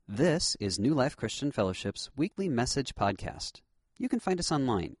This is New Life Christian Fellowship's weekly message podcast. You can find us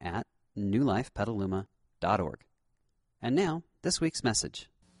online at newlifepetaluma.org. And now, this week's message.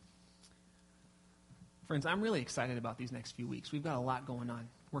 Friends, I'm really excited about these next few weeks. We've got a lot going on.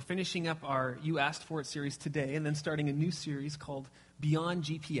 We're finishing up our You Asked For It series today and then starting a new series called Beyond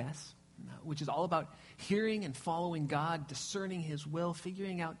GPS, which is all about hearing and following God, discerning His will,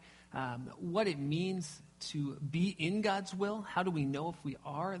 figuring out what it means to be in God's will. How do we know if we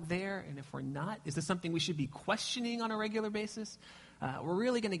are there and if we're not? Is this something we should be questioning on a regular basis? We're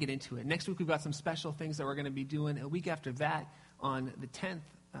really going to get into it. Next week, we've got some special things that we're going to be doing. A week after that, on the 10th,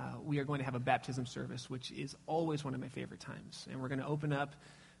 we are going to have a baptism service, which is always one of my favorite times. And we're going to open up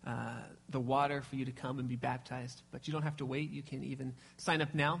the water for you to come and be baptized. But you don't have to wait. You can even sign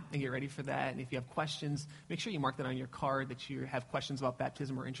up now and get ready for that. And if you have questions, make sure you mark that on your card that you have questions about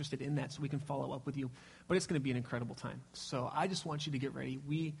baptism or interested in that so we can follow up with you. But it's going to be an incredible time. So I just want you to get ready.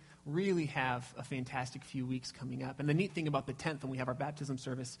 We really have a fantastic few weeks coming up. And the neat thing about the 10th, when we have our baptism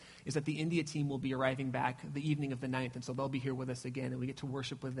service, is that the India team will be arriving back the evening of the 9th. And so they'll be here with us again, and we get to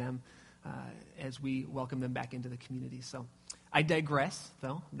worship with them as we welcome them back into the community. So I digress,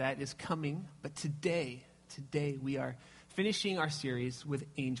 though. That is coming. But today we are finishing our series with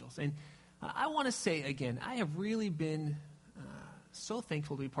angels. And I want to say again, I have really been so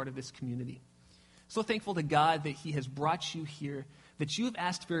thankful to be part of this community. So thankful to God that He has brought you here, that you have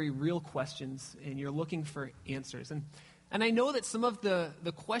asked very real questions and you're looking for answers. And I know that some of the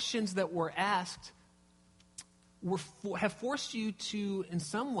questions that were asked have forced you to, in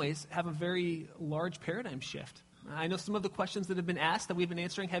some ways, have a very large paradigm shift. I know some of the questions that have been asked that we've been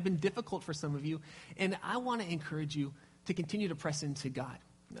answering have been difficult for some of you, and I want to encourage you to continue to press into God.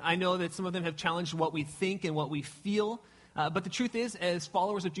 I know that some of them have challenged what we think and what we feel, but the truth is, as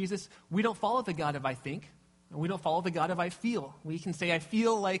followers of Jesus, we don't follow the God of I think, and we don't follow the God of I feel. We can say, I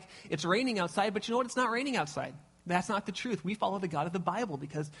feel like it's raining outside, but you know what? It's not raining outside. That's not the truth. We follow the God of the Bible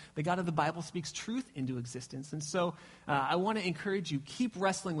because the God of the Bible speaks truth into existence. And so I want to encourage you, keep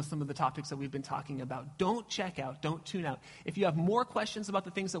wrestling with some of the topics that we've been talking about. Don't check out. Don't tune out. If you have more questions about the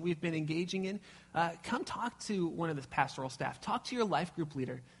things that we've been engaging in, come talk to one of the pastoral staff. Talk to your life group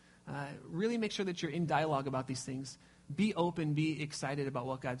leader. Really make sure that you're in dialogue about these things. Be open. Be excited about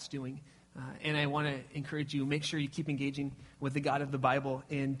what God's doing. And I want to encourage you, make sure you keep engaging with the God of the Bible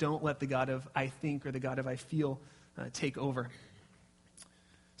and don't let the God of I think or the God of I feel take over.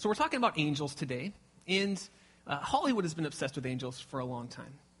 So we're talking about angels today, and Hollywood has been obsessed with angels for a long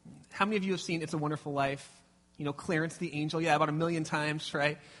time. How many of you have seen It's a Wonderful Life? You know, Clarence the Angel, yeah, about 1 million times,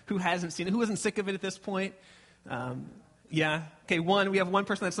 right? Who hasn't seen it? Who isn't sick of it at this point? Yeah, okay, we have one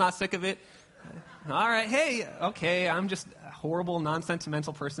person that's not sick of it. All right, hey, okay, I'm just a horrible,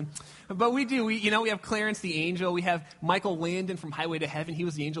 non-sentimental person. But we do, we have Clarence the Angel. We have Michael Landon from Highway to Heaven. He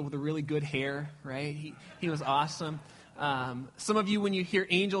was the angel with the really good hair, right? He was awesome. Some of you, when you hear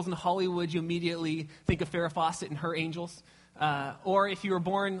angels in Hollywood, you immediately think of Farrah Fawcett and her angels. Or if you were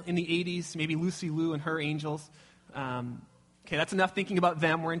born in the 80s, maybe Lucy Liu and her angels. Okay, that's enough thinking about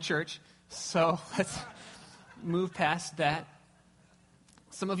them. We're in church. So let's move past that.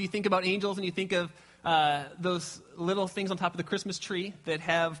 Some of you think about angels and you think of those little things on top of the Christmas tree that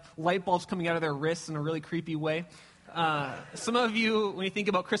have light bulbs coming out of their wrists in a really creepy way. Some of you, when you think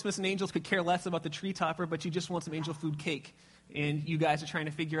about Christmas and angels, could care less about the tree topper, but you just want some angel food cake. And you guys are trying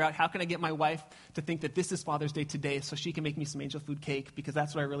to figure out, how can I get my wife to think that this is Father's Day today so she can make me some angel food cake, because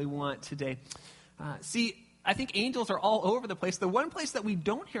that's what I really want today. See, I think angels are all over the place. The one place that we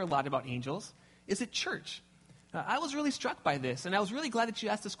don't hear a lot about angels is at church. I was really struck by this, and I was really glad that you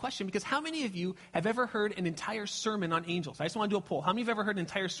asked this question, because how many of you have ever heard an entire sermon on angels? I just want to do a poll. How many of you have ever heard an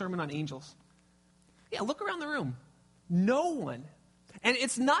entire sermon on angels? Yeah, look around the room. No one. And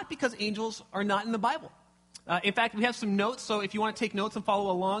it's not because angels are not in the Bible. In fact, we have some notes, so if you want to take notes and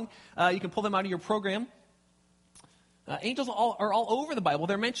follow along, you can pull them out of your program. Angels are all over the Bible.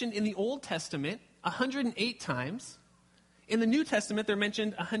 They're mentioned in the Old Testament 108 times. In the New Testament, they're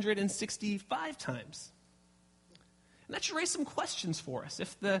mentioned 165 times. And that should raise some questions for us.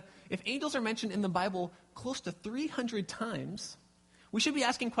 If angels are mentioned in the Bible close to 300 times, we should be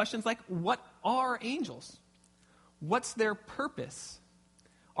asking questions like, what are angels? What's their purpose?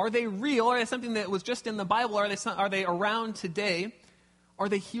 Are they real? Are they something that was just in the Bible? Are they around today? Are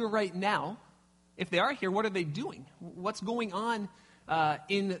they here right now? If they are here, what are they doing? What's going on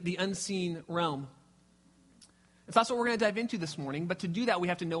in the unseen realm? So that's what we're going to dive into this morning. But to do that, we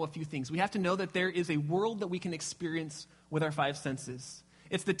have to know a few things. We have to know that there is a world that we can experience with our five senses.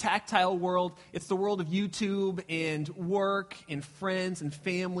 It's the tactile world. It's the world of YouTube and work and friends and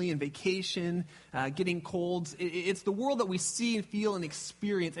family and vacation, getting colds. It's the world that we see and feel and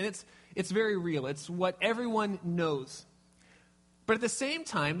experience, and it's very real. It's what everyone knows. But at the same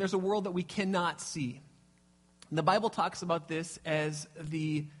time, there's a world that we cannot see. The Bible talks about this as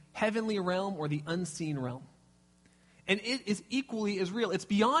the heavenly realm or the unseen realm. And it is equally as real. It's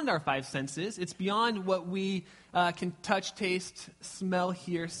beyond our five senses. It's beyond what we can touch, taste, smell,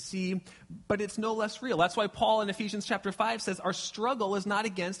 hear, see. But it's no less real. That's why Paul in Ephesians chapter 5 says, our struggle is not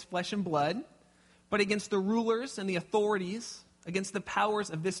against flesh and blood, but against the rulers and the authorities, against the powers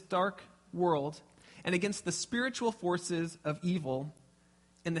of this dark world, and against the spiritual forces of evil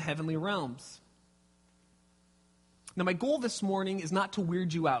in the heavenly realms. Now, my goal this morning is not to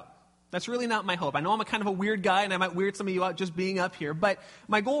weird you out. That's really not my hope. I know I'm a kind of a weird guy, and I might weird some of you out just being up here. But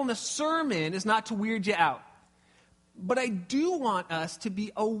my goal in the sermon is not to weird you out. But I do want us to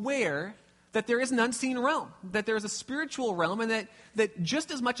be aware that there is an unseen realm, that there is a spiritual realm, and that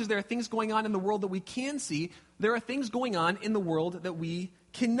just as much as there are things going on in the world that we can see, there are things going on in the world that we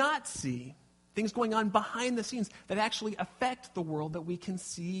cannot see. Things going on behind the scenes that actually affect the world that we can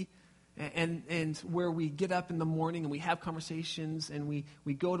see, and where we get up in the morning and we have conversations and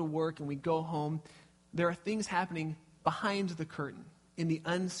we go to work and we go home. There are things happening behind the curtain in the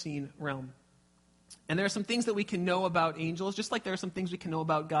unseen realm. And there are some things that we can know about angels, just like there are some things we can know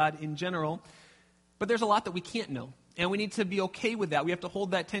about God in general. But there's a lot that we can't know. And we need to be okay with that. We have to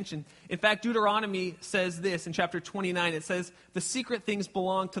hold that tension. In fact, Deuteronomy says this in chapter 29. It says, the secret things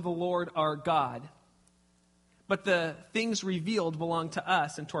belong to the Lord our God, but the things revealed belong to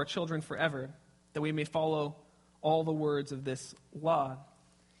us and to our children forever, that we may follow all the words of this law.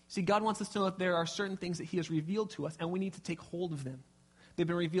 See, God wants us to know that there are certain things that he has revealed to us, and we need to take hold of them. They've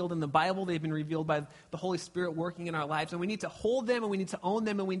been revealed in the Bible. They've been revealed by the Holy Spirit working in our lives, and we need to hold them, and we need to own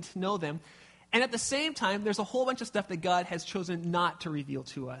them, and we need to know them. And at the same time, there's a whole bunch of stuff that God has chosen not to reveal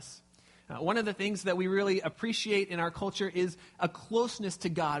to us. One of the things that we really appreciate in our culture is a closeness to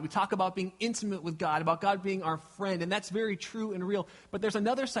God. We talk about being intimate with God, about God being our friend, and that's very true and real. But there's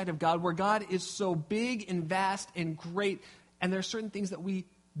another side of God where God is so big and vast and great, and there are certain things that we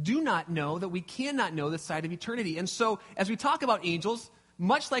do not know, that we cannot know this side of eternity. And so as we talk about angels,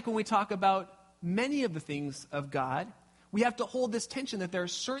 much like when we talk about many of the things of God, we have to hold this tension that there are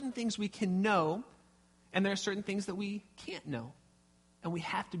certain things we can know, and there are certain things that we can't know. And we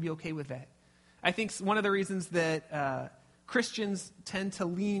have to be okay with that. I think one of the reasons that Christians tend to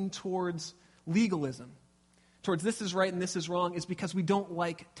lean towards legalism, towards this is right and this is wrong, is because we don't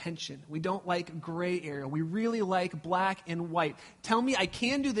like tension. We don't like gray area. We really like black and white. Tell me I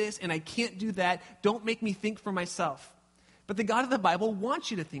can do this and I can't do that. Don't make me think for myself. But the God of the Bible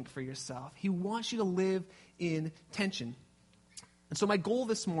wants you to think for yourself. He wants you to live in tension. And so my goal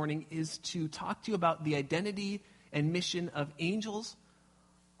this morning is to talk to you about the identity and mission of angels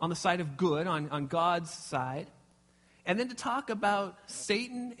on the side of good, on God's side, and then to talk about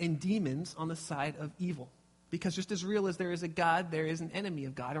Satan and demons on the side of evil. Because just as real as there is a God, there is an enemy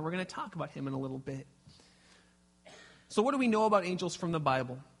of God, and we're going to talk about him in a little bit. So what do we know about angels from the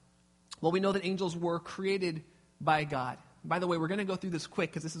Bible? Well, we know that angels were created by God. By the way, we're going to go through this quick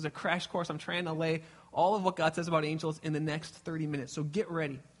because this is a crash course. I'm trying to lay all of what God says about angels in the next 30 minutes, so get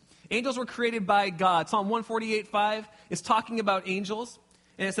ready. Angels were created by God. Psalm 148:5 is talking about angels.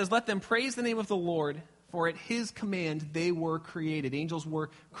 And it says, let them praise the name of the Lord, for at his command they were created. Angels were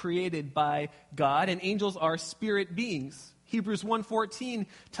created by God, and angels are spirit beings. Hebrews 1:14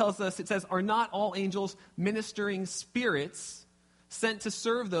 tells us, it says, are not all angels ministering spirits sent to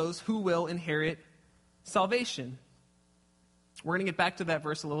serve those who will inherit salvation? We're going to get back to that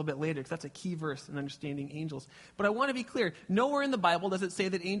verse a little bit later because that's a key verse in understanding angels. But I want to be clear, nowhere in the Bible does it say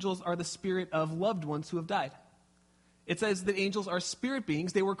that angels are the spirit of loved ones who have died. It says that angels are spirit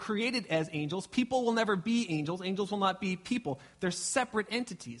beings. They were created as angels. People will never be angels. Angels will not be people. They're separate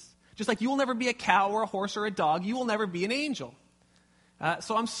entities. Just like you will never be a cow or a horse or a dog, you will never be an angel.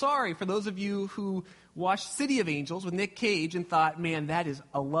 So I'm sorry for those of you who watched City of Angels with Nick Cage and thought, man, that is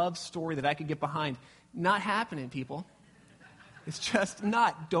a love story that I could get behind. Not happening, people. It's just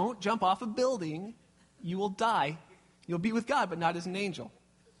not. Don't jump off a building. You will die. You'll be with God, but not as an angel.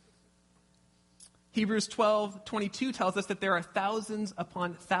 Hebrews 12:22 tells us that there are thousands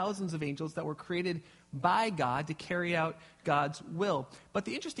upon thousands of angels that were created by God to carry out God's will. But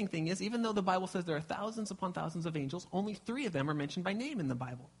the interesting thing is, even though the Bible says there are thousands upon thousands of angels, only 3 of them are mentioned by name in the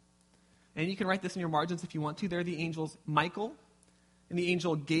Bible. And you can write this in your margins if you want to. They're the angels Michael, and the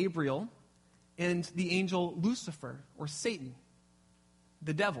angel Gabriel, and the angel Lucifer, or Satan,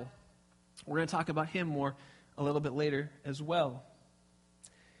 the devil. We're going to talk about him more a little bit later as well.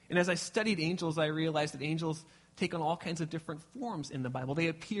 And as I studied angels, I realized that angels take on all kinds of different forms in the Bible. They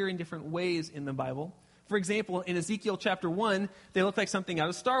appear in different ways in the Bible. For example, in Ezekiel chapter 1, they look like something out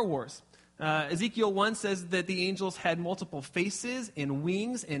of Star Wars. Ezekiel 1 says that the angels had multiple faces and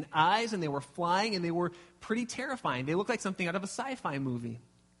wings and eyes, and they were flying, and they were pretty terrifying. They looked like something out of a sci-fi movie.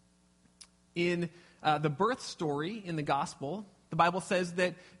 In the birth story in the gospel, the Bible says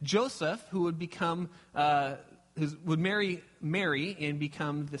that Joseph, who would become, would marry Mary and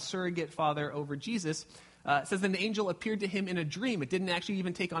become the surrogate father over Jesus, says that an angel appeared to him in a dream. It didn't actually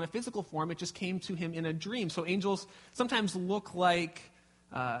even take on a physical form. It just came to him in a dream. So angels sometimes look like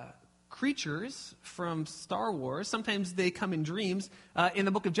creatures from Star Wars. Sometimes they come in dreams. In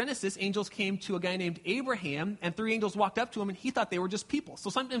the book of Genesis, angels came to a guy named Abraham, and 3 angels walked up to him, and he thought they were just people. So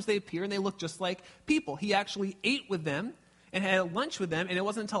sometimes they appear, and they look just like people. He actually ate with them and had lunch with them, and it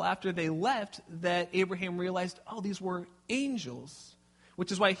wasn't until after they left that Abraham realized, oh, these were angels,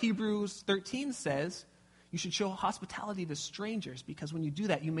 which is why Hebrews 13 says, you should show hospitality to strangers, because when you do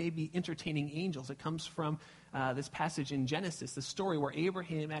that, you may be entertaining angels. It comes from this passage in Genesis, the story where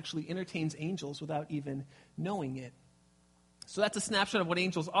Abraham actually entertains angels without even knowing it. So that's a snapshot of what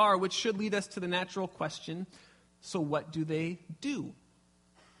angels are, which should lead us to the natural question, so what do they do?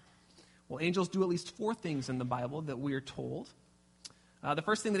 Well, angels do at least 4 things in the Bible that we are told. The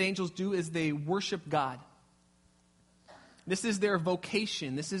first thing that angels do is they worship God. This is their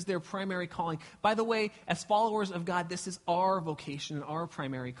vocation. This is their primary calling. By the way, as followers of God, this is our vocation and our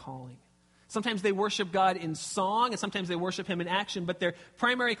primary calling. Sometimes they worship God in song, and sometimes they worship him in action, but their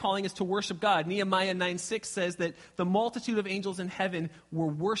primary calling is to worship God. Nehemiah 9:6 says that the multitude of angels in heaven were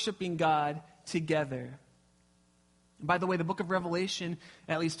worshiping God together. By the way, the book of Revelation,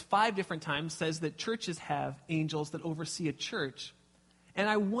 at least 5 different times, says that churches have angels that oversee a church. And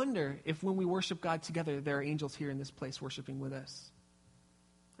I wonder if when we worship God together, there are angels here in this place worshiping with us.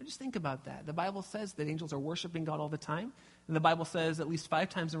 I just think about that. The Bible says that angels are worshiping God all the time. And the Bible says at least 5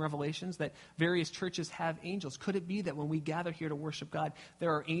 times in Revelations that various churches have angels. Could it be that when we gather here to worship God,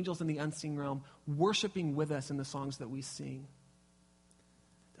 there are angels in the unseen realm worshiping with us in the songs that we sing?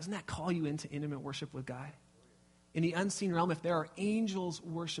 Doesn't that call you into intimate worship with God? In the unseen realm, if there are angels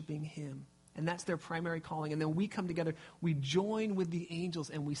worshiping him, and that's their primary calling, and then we come together, we join with the angels,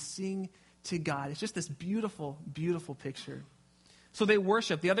 and we sing to God. It's just this beautiful, beautiful picture. So they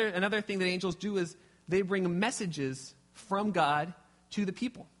worship. Another thing that angels do is they bring messages from God to the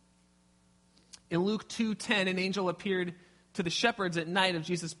people. In Luke 2:10, an angel appeared to the shepherds at night of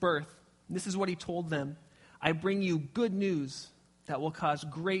Jesus' birth. This is what he told them. I bring you good news that will cause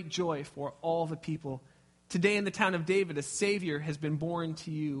great joy for all the people. Today in the town of David, a Savior has been born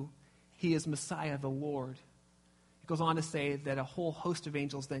to you. He is Messiah, the Lord. It goes on to say that a whole host of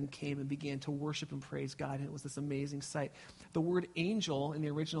angels then came and began to worship and praise God, and it was this amazing sight. The word angel in the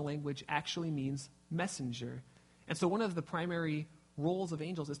original language actually means messenger. And so one of the primary roles of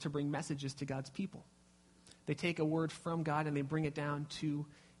angels is to bring messages to God's people. They take a word from God and they bring it down to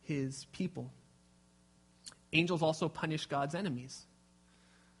his people. Angels also punish God's enemies.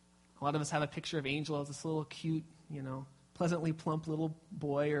 A lot of us have a picture of angel as this little cute, pleasantly plump little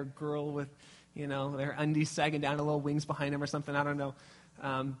boy or girl with, their undies sagging down, a little wings behind them or something. I don't know.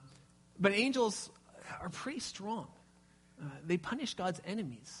 But angels are pretty strong. They punish God's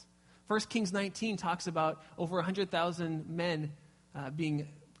enemies. 1 Kings 19 talks about over 100,000 men being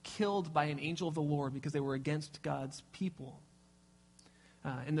killed by an angel of the Lord because they were against God's people.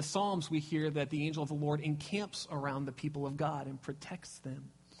 In the Psalms, we hear that the angel of the Lord encamps around the people of God and protects them.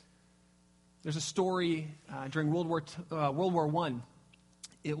 There's a story during World War I.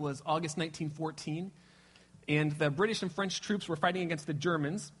 It was August 1914, and the British and French troops were fighting against the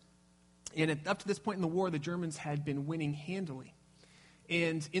Germans. And up to this point in the war, the Germans had been winning handily.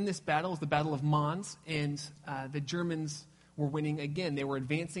 And in this battle was the Battle of Mons, and the Germans were winning again. They were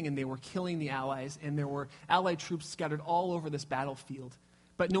advancing, and they were killing the Allies, and there were Allied troops scattered all over this battlefield.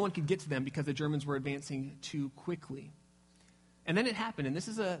 But no one could get to them because the Germans were advancing too quickly. And then it happened, and this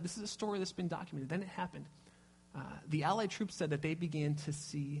is a story that's been documented. Then it happened. The Allied troops said that they began to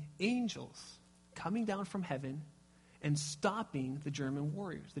see angels coming down from heaven and stopping the German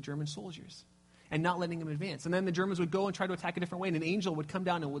warriors, the German soldiers, and not letting them advance. And then the Germans would go and try to attack a different way, and an angel would come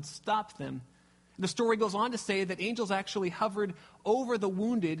down and would stop them. The story goes on to say that angels actually hovered over the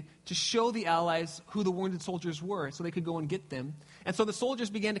wounded to show the Allies who the wounded soldiers were so they could go and get them. And so the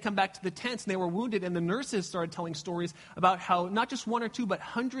soldiers began to come back to the tents, and they were wounded, and the nurses started telling stories about how not just 1 or 2, but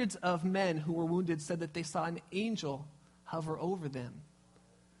hundreds of men who were wounded said that they saw an angel hover over them.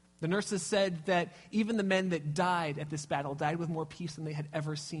 The nurses said that even the men that died at this battle died with more peace than they had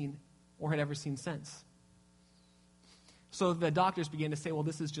ever seen or had ever seen since. So the doctors began to say, well,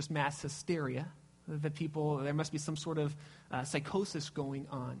 this is just mass hysteria. There must be some sort of psychosis going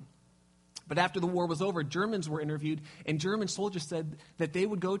on. But after the war was over, Germans were interviewed, and German soldiers said that they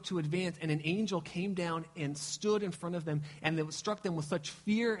would go to advance, and an angel came down and stood in front of them, and it struck them with such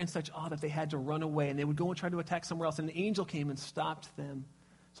fear and such awe that they had to run away, and they would go and try to attack somewhere else, and an angel came and stopped them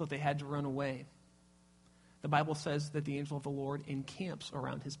so that they had to run away. The Bible says that the angel of the Lord encamps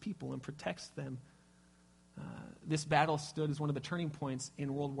around his people and protects them. This battle stood as one of the turning points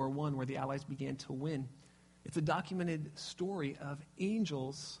in World War I, where the Allies began to win. It's a documented story of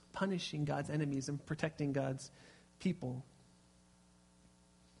angels punishing God's enemies and protecting God's people.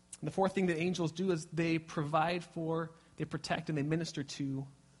 And the fourth thing that angels do is they provide for, they protect, and they minister to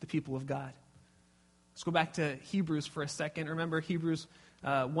the people of God. Let's go back to Hebrews for a second. Remember, Hebrews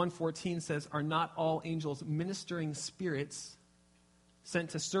 1:14 says, "Are not all angels ministering spirits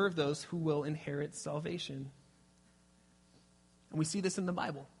sent to serve those who will inherit salvation?" And we see this in the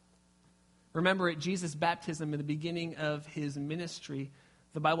Bible. Remember, at Jesus' baptism, in the beginning of his ministry,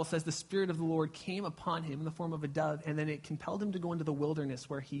 the Bible says the Spirit of the Lord came upon him in the form of a dove, and then it compelled him to go into the wilderness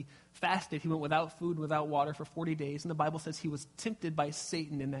where he fasted. He went without food, without water for 40 days, and the Bible says he was tempted by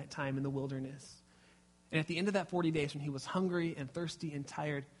Satan in that time in the wilderness. And at the end of that 40 days, when he was hungry and thirsty and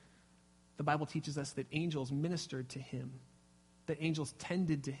tired, the Bible teaches us that angels ministered to him, that angels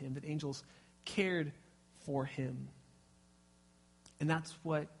tended to him, that angels cared for him. And that's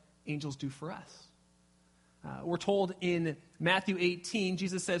what angels do for us. We're told in Matthew 18,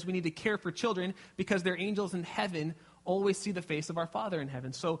 Jesus says we need to care for children because their angels in heaven always see the face of our Father in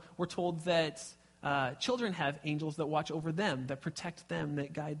heaven. So we're told that children have angels that watch over them, that protect them,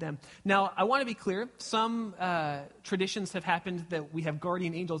 that guide them. Now, I want to be clear. Some traditions have happened that we have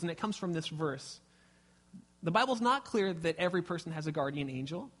guardian angels, and it comes from this verse. The Bible's not clear that every person has a guardian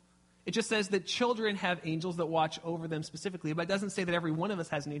angel. It just says that children have angels that watch over them specifically, but it doesn't say that every one of us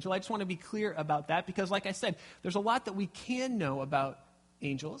has an angel. I just want to be clear about that because, like I said, there's a lot that we can know about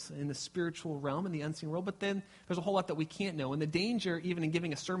angels in the spiritual realm, in the unseen world, but then there's a whole lot that we can't know. And the danger, even in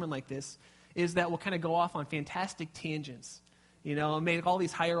giving a sermon like this, is that we'll kind of go off on fantastic tangents, and make all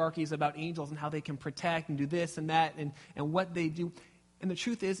these hierarchies about angels and how they can protect and do this and that and what they do. And the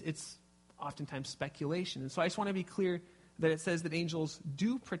truth is, it's oftentimes speculation. And so I just want to be clear that it says that angels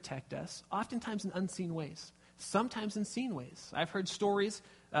do protect us, oftentimes in unseen ways, sometimes in seen ways. I've heard stories.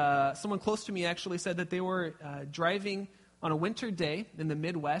 Someone close to me actually said that they were driving on a winter day in the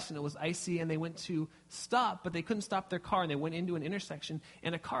Midwest, and it was icy, and they went to stop, but they couldn't stop their car, and they went into an intersection,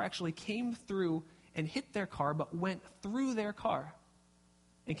 and a car actually came through and hit their car, but went through their car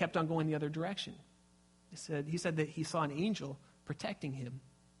and kept on going the other direction. He said that he saw an angel protecting him.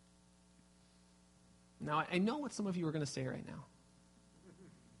 Now, I know what some of you are going to say right now.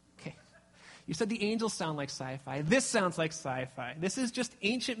 Okay. You said the angels sound like sci-fi. This sounds like sci-fi. This is just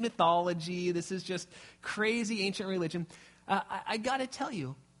ancient mythology. This is just crazy ancient religion. I got to tell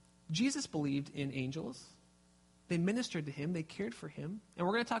you, Jesus believed in angels. They ministered to him. They cared for him. And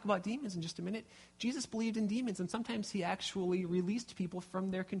we're going to talk about demons in just a minute. Jesus believed in demons, and sometimes he actually released people from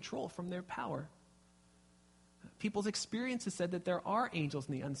their control, from their power. People's experiences said that there are angels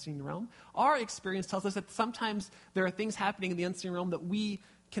in the unseen realm. Our experience tells us that sometimes there are things happening in the unseen realm that we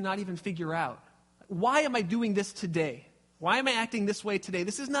cannot even figure out. Why am I doing this today? Why am I acting this way today?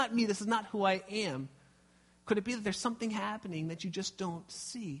 This is not me. This is not who I am. Could it be that there's something happening that you just don't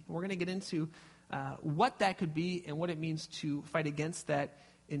see? And we're going to get into what that could be and what it means to fight against that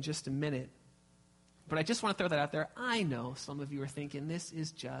in just a minute. But I just want to throw that out there. I know some of you are thinking, this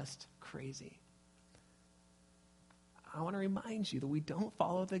is just crazy. I want to remind you that we don't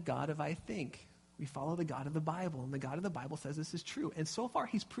follow the God of I think. We follow the God of the Bible, and the God of the Bible says this is true. And so far,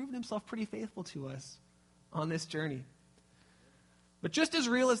 he's proven himself pretty faithful to us on this journey. But just as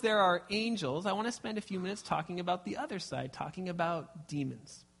real as there are angels, I want to spend a few minutes talking about the other side, talking about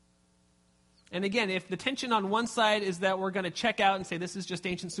demons. And again, if the tension on one side is that we're going to check out and say this is just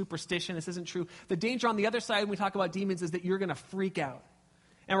ancient superstition, this isn't true, the danger on the other side when we talk about demons is that you're going to freak out.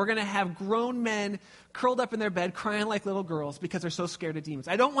 And we're going to have grown men curled up in their bed crying like little girls because they're so scared of demons.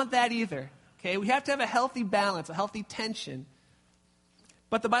 I don't want that either. Okay, we have to have a healthy balance, a healthy tension.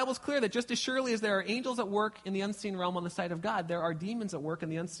 But the Bible's clear that just as surely as there are angels at work in the unseen realm on the side of God, there are demons at work in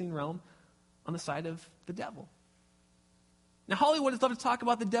the unseen realm on the side of the devil. Now, Hollywood has loved to talk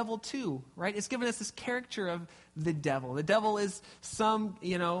about the devil too, right? It's given us this caricature of the devil. The devil is some,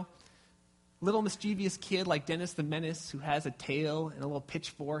 little mischievous kid like Dennis the Menace who has a tail and a little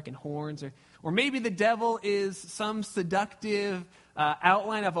pitchfork and horns. Or maybe the devil is some seductive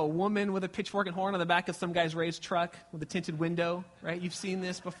outline of a woman with a pitchfork and horn on the back of some guy's raised truck with a tinted window, right? You've seen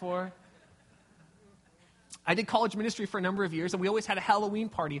this before. I did college ministry for a number of years, and we always had a Halloween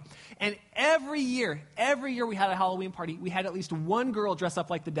party. And every year we had a Halloween party, we had at least one girl dress up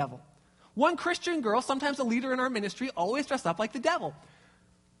like the devil. One Christian girl, sometimes a leader in our ministry, always dressed up like the devil.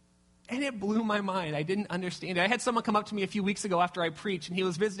 And it blew my mind. I didn't understand it. I had someone come up to me a few weeks ago after I preached, and he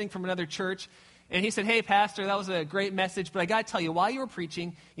was visiting from another church. And he said, "Hey, Pastor, that was a great message, but I got to tell you, while you were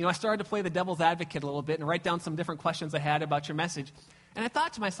preaching, I started to play the devil's advocate a little bit and write down some different questions I had about your message. And I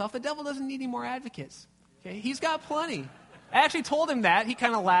thought to myself, the devil doesn't need any more advocates. Okay? He's got plenty." I actually told him that. He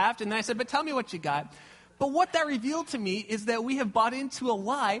kind of laughed, and then I said, "But tell me what you got." But what that revealed to me is that we have bought into a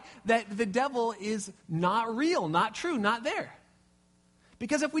lie that the devil is not real, not true, not there.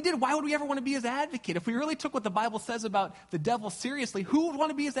 Because if we did, why would we ever want to be his advocate? If we really took what the Bible says about the devil seriously, who would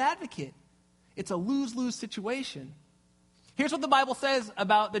want to be his advocate? It's a lose-lose situation. Here's what the Bible says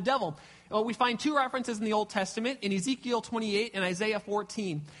about the devil. Well, we find two references in the Old Testament, in Ezekiel 28 and Isaiah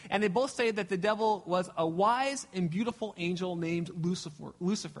 14. And they both say that the devil was a wise and beautiful angel named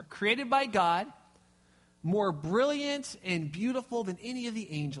Lucifer, created by God, more brilliant and beautiful than any of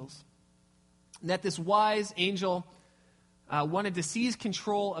the angels. And that this wise angel wanted to seize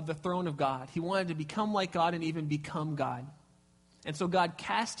control of the throne of God. He wanted to become like God and even become God. And so God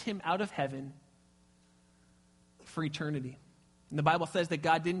cast him out of heaven for eternity. And the Bible says that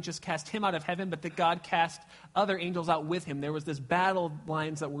God didn't just cast him out of heaven, but that God cast other angels out with him. There was this battle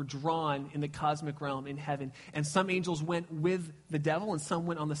lines that were drawn in the cosmic realm in heaven. And some angels went with the devil and some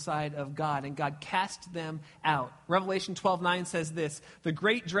went on the side of God. And God cast them out. Revelation 12:9 says this: "The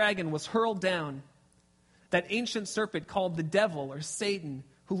great dragon was hurled down, that ancient serpent called the devil or Satan,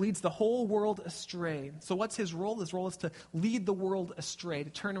 who leads the whole world astray." So what's his role? His role is to lead the world astray, to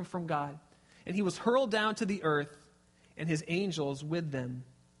turn him from God. "And he was hurled down to the earth, and his angels with them."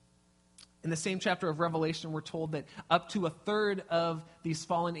 In the same chapter of Revelation, we're told that up to a third of these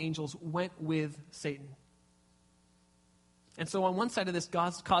fallen angels went with Satan. And so on one side of this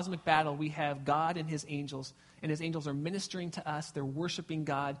cosmic battle, we have God and his angels are ministering to us. They're worshiping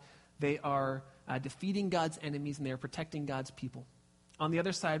God. They are defeating God's enemies, and they are protecting God's people. On the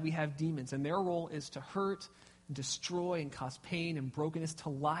other side, we have demons, and their role is to hurt, and destroy, and cause pain and brokenness, to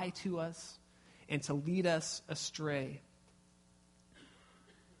lie to us, and to lead us astray.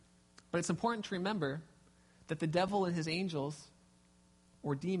 But it's important to remember that the devil and his angels,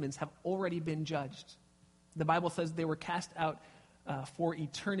 or demons, have already been judged. The Bible says they were cast out for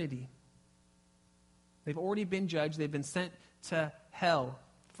eternity. They've already been judged. They've been sent to hell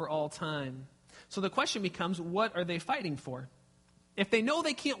for all time. So the question becomes, what are they fighting for? If they know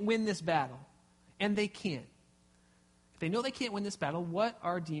they can't win this battle, and they can't, if they know they can't win this battle, what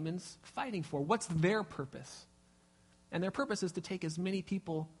are demons fighting for? What's their purpose? And their purpose is to take as many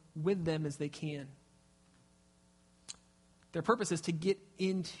people with them as they can. Their purpose is to get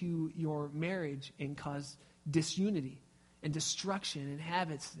into your marriage and cause disunity and destruction and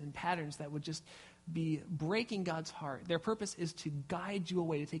habits and patterns that would just be breaking God's heart. Their purpose is to guide you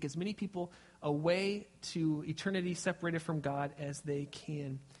away, to take as many people away to eternity separated from God as they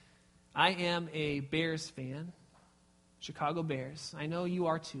can. I am a Bears fan, Chicago Bears. I know you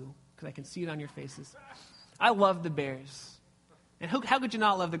are too, because I can see it on your faces. I love the Bears. And how could you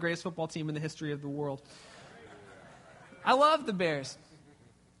not love the greatest football team in the history of the world? I love the Bears.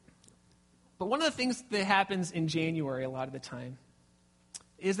 But one of the things that happens in January a lot of the time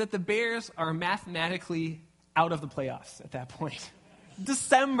is that the Bears are mathematically out of the playoffs at that point.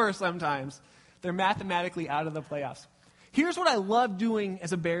 December sometimes, they're mathematically out of the playoffs. Here's what I love doing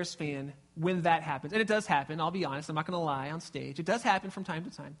as a Bears fan when that happens. And it does happen, I'll be honest, I'm not going to lie on stage. It does happen from time to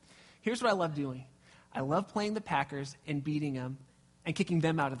time. Here's what I love doing. I love playing the Packers and beating them and kicking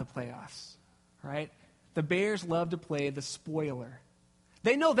them out of the playoffs. Right? The Bears love to play the spoiler.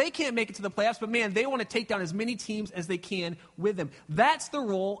 They know they can't make it to the playoffs, but man, they want to take down as many teams as they can with them. That's the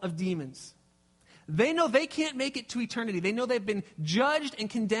role of demons. They know they can't make it to eternity. They know they've been judged and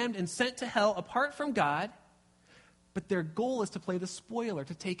condemned and sent to hell apart from God, but their goal is to play the spoiler,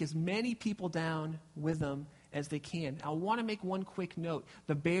 to take as many people down with them as they can. I want to make one quick note.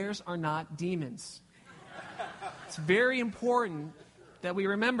 The Bears are not demons. It's very important that we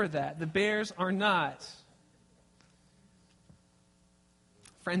remember that. The Bears are not.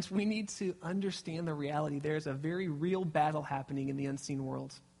 Friends, we need to understand the reality. There's a very real battle happening in the unseen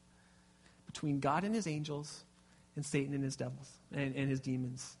world between God and his angels and Satan and his devils and his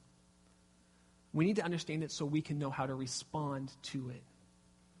demons. We need to understand it so we can know how to respond to it.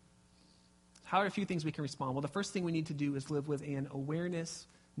 How are a few things we can respond? Well, the first thing we need to do is live with an awareness,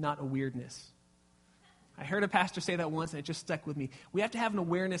 not a weirdness. I heard a pastor say that once and it just stuck with me. We have to have an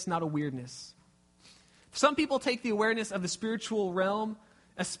awareness, not a weirdness. Some people take the awareness of the spiritual realm,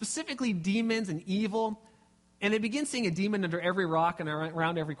 specifically demons and evil, And they begin seeing a demon under every rock and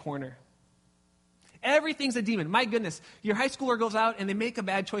around every corner. Everything's a demon. My goodness. Your high schooler goes out and they make a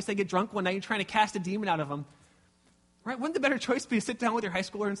bad choice. They get drunk one night. You're trying to cast a demon out of them. Right? Wouldn't the better choice be to sit down with your high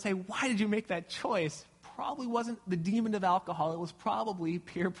schooler and say, why did you make that choice? Probably wasn't the demon of alcohol. It was probably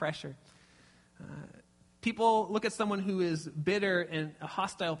peer pressure. People look at someone who is bitter and a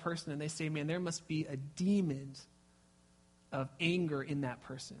hostile person and they say, man, there must be a demon of anger in that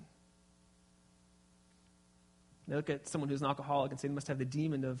person. They look at someone who's an alcoholic and say they must have the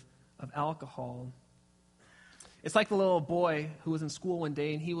demon of alcohol. It's like the little boy who was in school one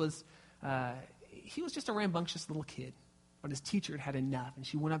day, and he was just a rambunctious little kid. But his teacher had enough, and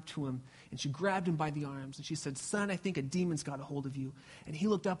she went up to him, and she grabbed him by the arms, and she said, son, I think a demon's got a hold of you. And he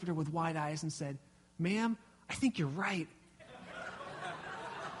looked up at her with wide eyes and said, ma'am, I think you're right.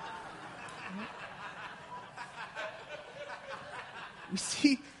 We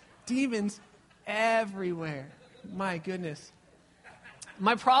see demons everywhere. My goodness.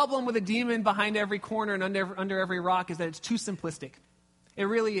 My problem with a demon behind every corner and under every rock is that it's too simplistic. It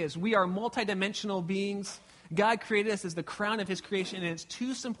really is. We are multidimensional beings. God created us as the crown of his creation, and it's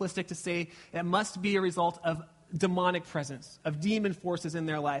too simplistic to say it must be a result of demonic presence, of demon forces in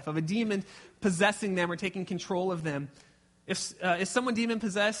their life, of a demon possessing them or taking control of them. Is someone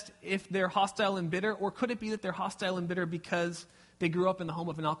demon-possessed if they're hostile and bitter, or could it be that they're hostile and bitter because they grew up in the home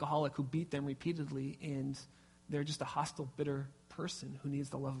of an alcoholic who beat them repeatedly, and they're just a hostile, bitter person who needs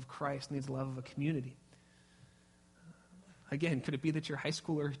the love of Christ, needs the love of a community? Again, could it be that your high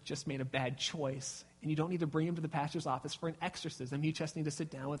schooler just made a bad choice and you don't need to bring him to the pastor's office for an exorcism? You just need to sit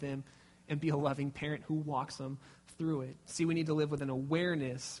down with him and be a loving parent who walks them through it. See, we need to live with an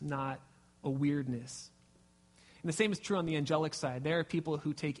awareness, not a weirdness. And the same is true on the angelic side. There are people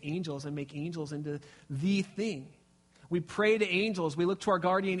who take angels and make angels into the thing. We pray to angels. We look to our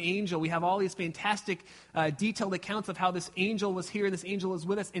guardian angel. We have all these fantastic detailed accounts of how this angel was here, this angel is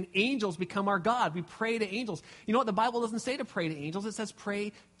with us, and angels become our God. We pray to angels. You know what? The Bible doesn't say to pray to angels. It says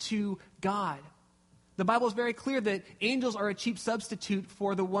pray to God. The Bible is very clear that angels are a cheap substitute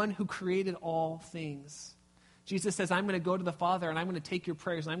for the one who created all things. Jesus says, I'm going to go to the Father, and I'm going to take your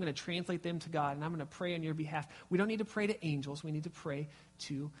prayers, and I'm going to translate them to God, and I'm going to pray on your behalf. We don't need to pray to angels. We need to pray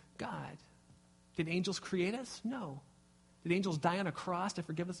to God. Did angels create us? No. Did angels die on a cross to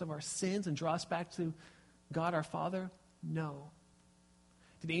forgive us of our sins and draw us back to God our Father? No.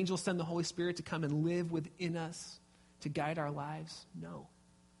 Did angels send the Holy Spirit to come and live within us to guide our lives? No.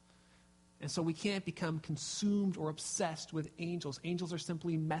 And so we can't become consumed or obsessed with angels. Angels are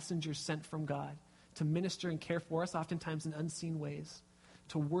simply messengers sent from God to minister and care for us, oftentimes in unseen ways,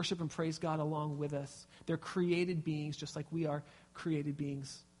 to worship and praise God along with us. They're created beings just like we are created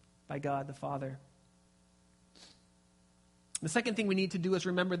beings by God the Father. The second thing we need to do is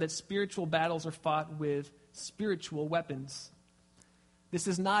remember that spiritual battles are fought with spiritual weapons. This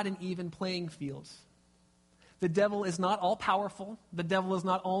is not an even playing field. The devil is not all-powerful. The devil is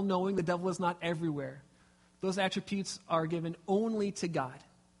not all-knowing. The devil is not everywhere. Those attributes are given only to God.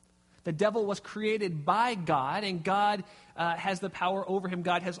 The devil was created by God, and God has the power over him.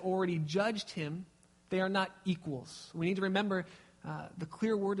 God has already judged him. They are not equals. We need to remember the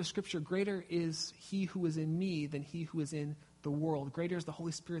clear word of Scripture, greater is he who is in me than he who is in the world. Greater is the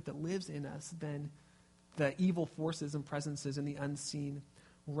Holy Spirit that lives in us than the evil forces and presences in the unseen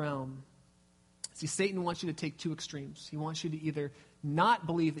realm. See, Satan wants you to take two extremes. He wants you to either not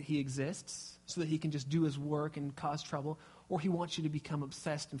believe that he exists so that he can just do his work and cause trouble, or he wants you to become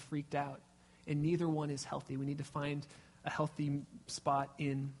obsessed and freaked out. And neither one is healthy. We need to find a healthy spot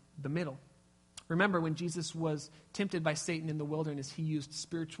in the middle. Remember, when Jesus was tempted by Satan in the wilderness, he used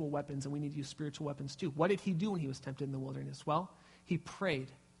spiritual weapons, and we need to use spiritual weapons too. What did he do when he was tempted in the wilderness? Well, he prayed.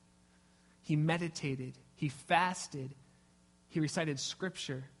 He meditated. He fasted. He recited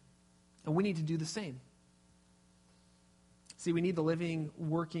Scripture. And we need to do the same. See, we need the living,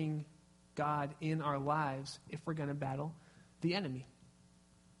 working God in our lives if we're going to battle the enemy.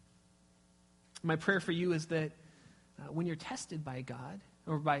 My prayer for you is that when you're tested by God,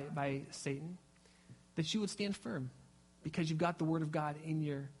 or by Satan, that you would stand firm because you've got the Word of God in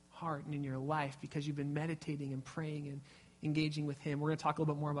your heart and in your life, because you've been meditating and praying and engaging with him. We're going to talk a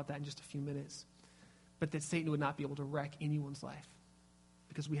little bit more about that in just a few minutes. But that Satan would not be able to wreck anyone's life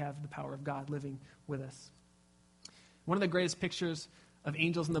because we have the power of God living with us. One of the greatest pictures of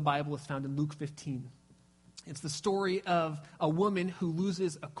angels in the Bible is found in Luke 15. It's the story of a woman who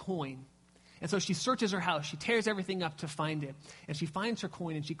loses a coin. And so she searches her house. She tears everything up to find it. And she finds her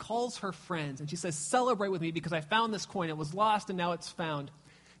coin, and she calls her friends. And she says, celebrate with me because I found this coin. It was lost, and now it's found.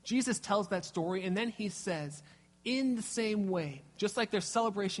 Jesus tells that story, and then he says, in the same way, just like there's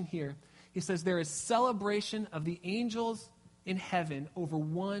celebration here, He says there is celebration of the angels in heaven over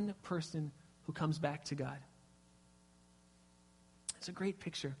one person who comes back to God. It's a great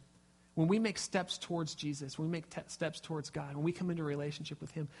picture. When we make steps towards Jesus, when we make steps towards God, when we come into a relationship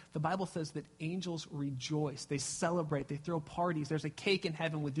with him, the Bible says that angels rejoice. They celebrate. They throw parties. There's a cake in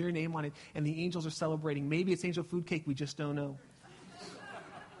heaven with your name on it, and the angels are celebrating. Maybe it's angel food cake. We just don't know.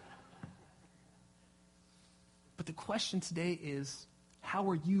 But the question today is, how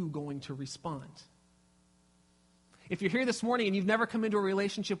are you going to respond? If you're here this morning and you've never come into a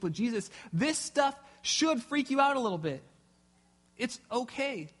relationship with Jesus, this stuff should freak you out a little bit. It's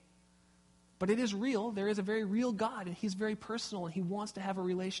okay. But it is real. There is a very real God, and he's very personal, and he wants to have a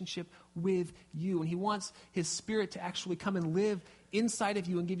relationship with you. And he wants his Spirit to actually come and live inside of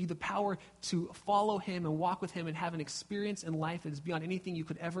you and give you the power to follow him and walk with him and have an experience in life that is beyond anything you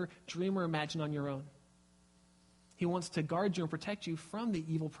could ever dream or imagine on your own. He wants to guard you and protect you from the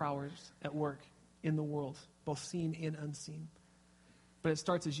evil powers at work in the world, both seen and unseen. But it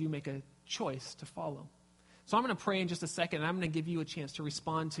starts as you make a choice to follow. So I'm going to pray in just a second, and I'm going to give you a chance to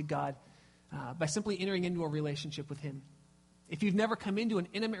respond to God by simply entering into a relationship with him. If you've never come into an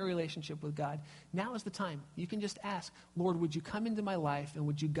intimate relationship with God, now is the time. You can just ask, Lord, would you come into my life and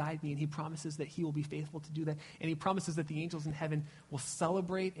would you guide me? And he promises that he will be faithful to do that. And he promises that the angels in heaven will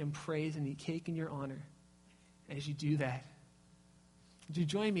celebrate and praise and eat cake in your honor as you do that. Would you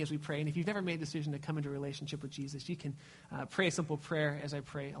join me as we pray? And if you've never made a decision to come into a relationship with Jesus, you can pray a simple prayer as I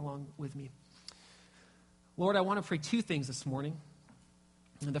pray along with me. Lord, I want to pray two things this morning.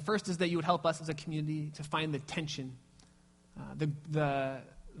 And the first is that you would help us as a community to find the tension, the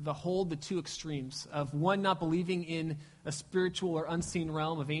hold, the two extremes of one, not believing in a spiritual or unseen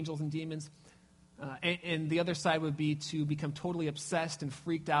realm of angels and demons, and the other side would be to become totally obsessed and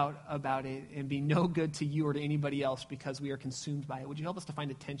freaked out about it and be no good to you or to anybody else because we are consumed by it. Would you help us to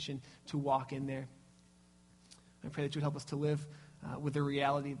find a tension to walk in there? I pray that you would help us to live with the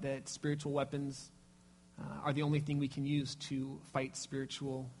reality that spiritual weapons are the only thing we can use to fight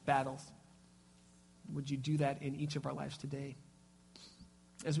spiritual battles. Would you do that in each of our lives today?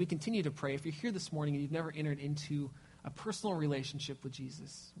 As we continue to pray, if you're here this morning and you've never entered into a personal relationship with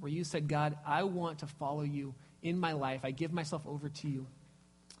Jesus, where you said, God, I want to follow you in my life. I give myself over to you.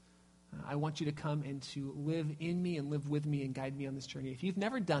 I want you to come and to live in me and live with me and guide me on this journey. If you've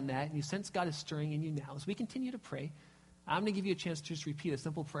never done that and you sense God is stirring in you now, as we continue to pray, I'm going to give you a chance to just repeat a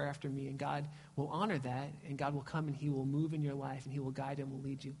simple prayer after me, and God will honor that, and God will come and he will move in your life, and he will guide and will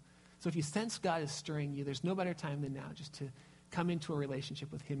lead you. So if you sense God is stirring you, there's no better time than now just to come into a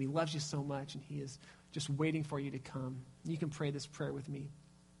relationship with him. He loves you so much, and he is just waiting for you to come. You can pray this prayer with me.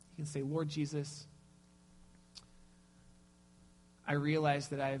 You can say, Lord Jesus, I realize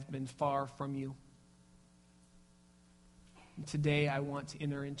that I have been far from you. And today I want to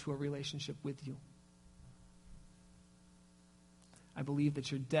enter into a relationship with you. I believe that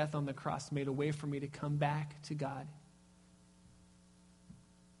your death on the cross made a way for me to come back to God.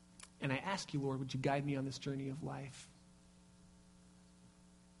 And I ask you, Lord, would you guide me on this journey of life?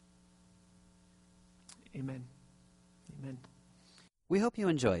 Amen. Amen. We hope you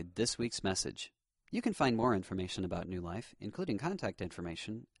enjoyed this week's message. You can find more information about New Life, including contact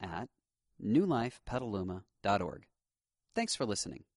information, at newlifepetaluma.org. Thanks for listening.